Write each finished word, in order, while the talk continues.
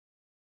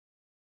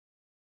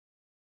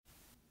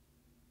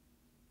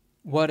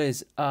What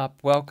is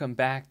up? Welcome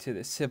back to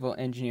the Civil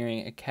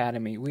Engineering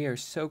Academy. We are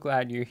so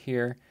glad you're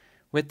here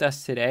with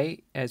us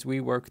today as we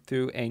work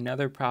through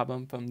another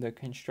problem from the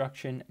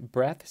construction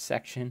breadth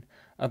section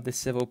of the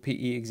Civil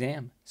PE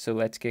exam. So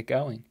let's get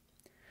going.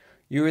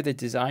 You are the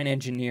design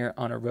engineer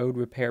on a road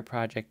repair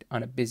project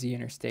on a busy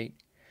interstate.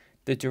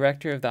 The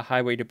director of the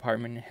highway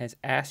department has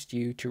asked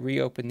you to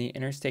reopen the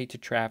interstate to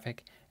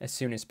traffic as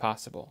soon as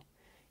possible.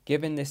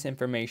 Given this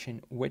information,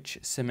 which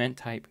cement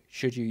type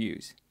should you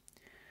use?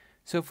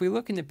 So if we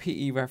look in the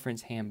PE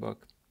reference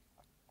handbook,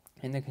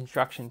 in the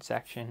construction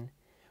section,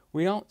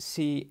 we don't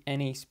see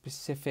any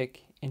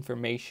specific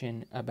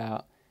information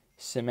about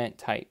cement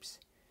types.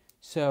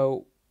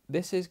 So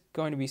this is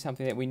going to be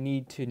something that we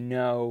need to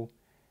know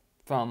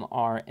from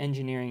our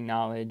engineering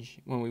knowledge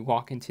when we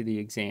walk into the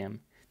exam,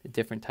 the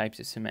different types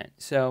of cement.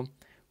 So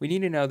we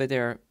need to know that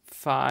there are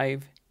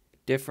 5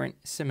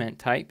 different cement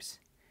types,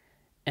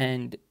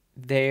 and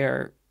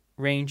they're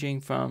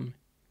ranging from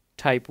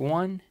type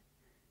 1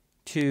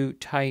 to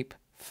type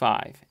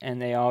 5,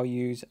 and they all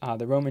use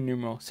the Roman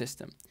numeral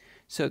system.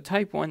 So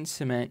type 1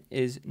 cement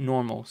is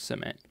normal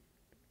cement.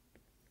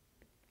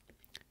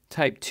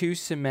 Type 2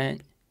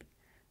 cement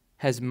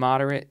has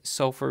moderate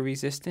sulfur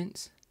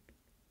resistance.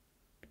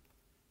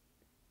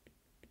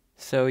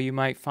 So you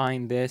might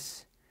find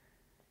this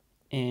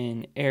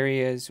in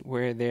areas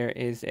where there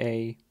is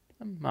a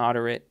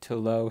moderate to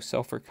low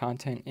sulfur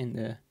content in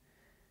the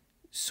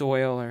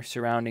soil or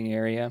surrounding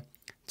area.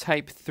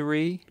 Type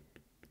 3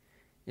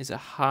 is a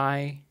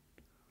high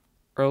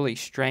early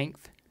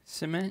strength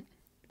cement,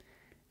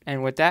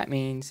 and what that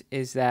means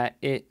is that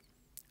it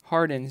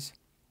hardens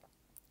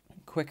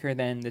quicker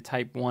than the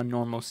type 1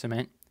 normal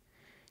cement.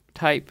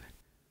 Type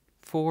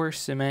 4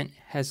 cement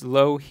has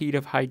low heat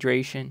of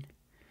hydration,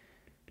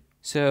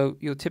 so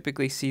you'll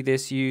typically see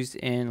this used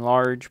in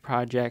large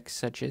projects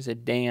such as a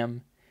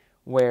dam,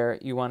 where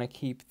you want to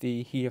keep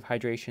the heat of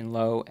hydration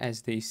low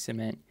as the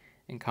cement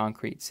and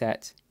concrete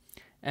sets.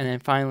 And then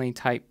finally,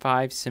 type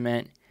 5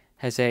 cement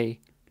has a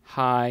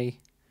high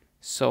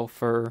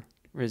sulfur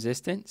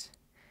resistance,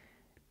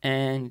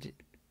 and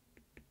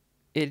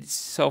its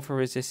sulfur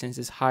resistance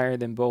is higher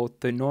than both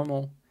the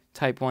normal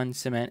type 1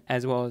 cement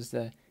as well as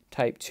the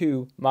type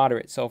 2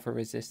 moderate sulfur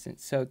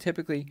resistance. So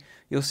typically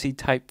you'll see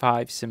type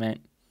 5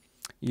 cement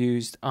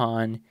used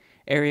on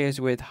areas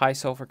with high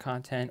sulfur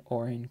content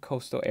or in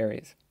coastal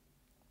areas.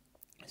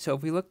 So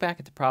if we look back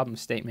at the problem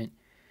statement,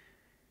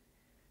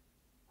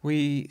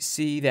 we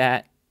see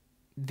that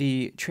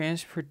the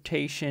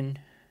transportation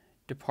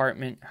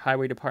department,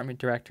 highway department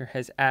director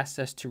has asked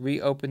us to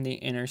reopen the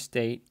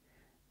interstate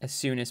as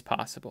soon as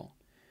possible.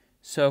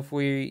 So if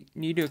we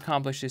need to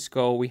accomplish this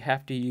goal, we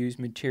have to use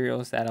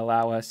materials that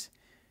allow us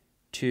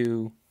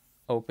to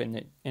open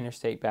the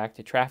interstate back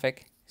to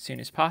traffic as soon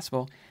as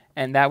possible.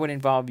 And that would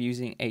involve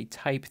using a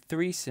type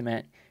 3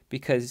 cement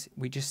because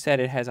we just said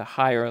it has a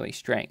high early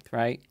strength,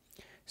 right?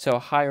 So a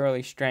high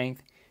early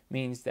strength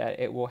means that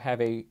it will have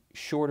a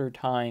shorter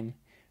time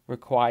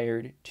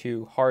required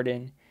to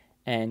harden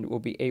and will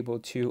be able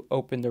to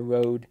open the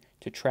road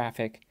to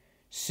traffic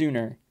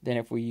sooner than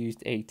if we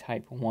used a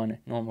type 1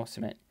 normal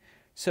cement.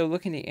 So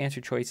looking at the answer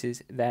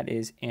choices, that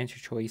is answer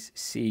choice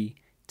C,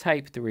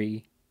 type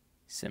 3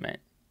 cement.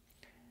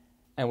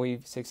 And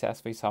we've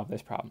successfully solved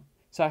this problem.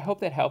 So I hope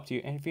that helped you.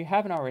 And if you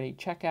haven't already,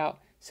 check out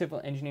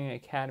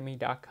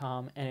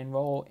civilengineeringacademy.com and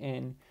enroll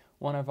in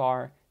one of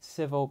our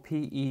Civil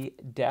PE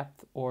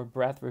depth or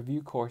breadth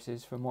review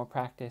courses for more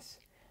practice.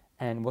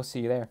 And we'll see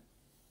you there.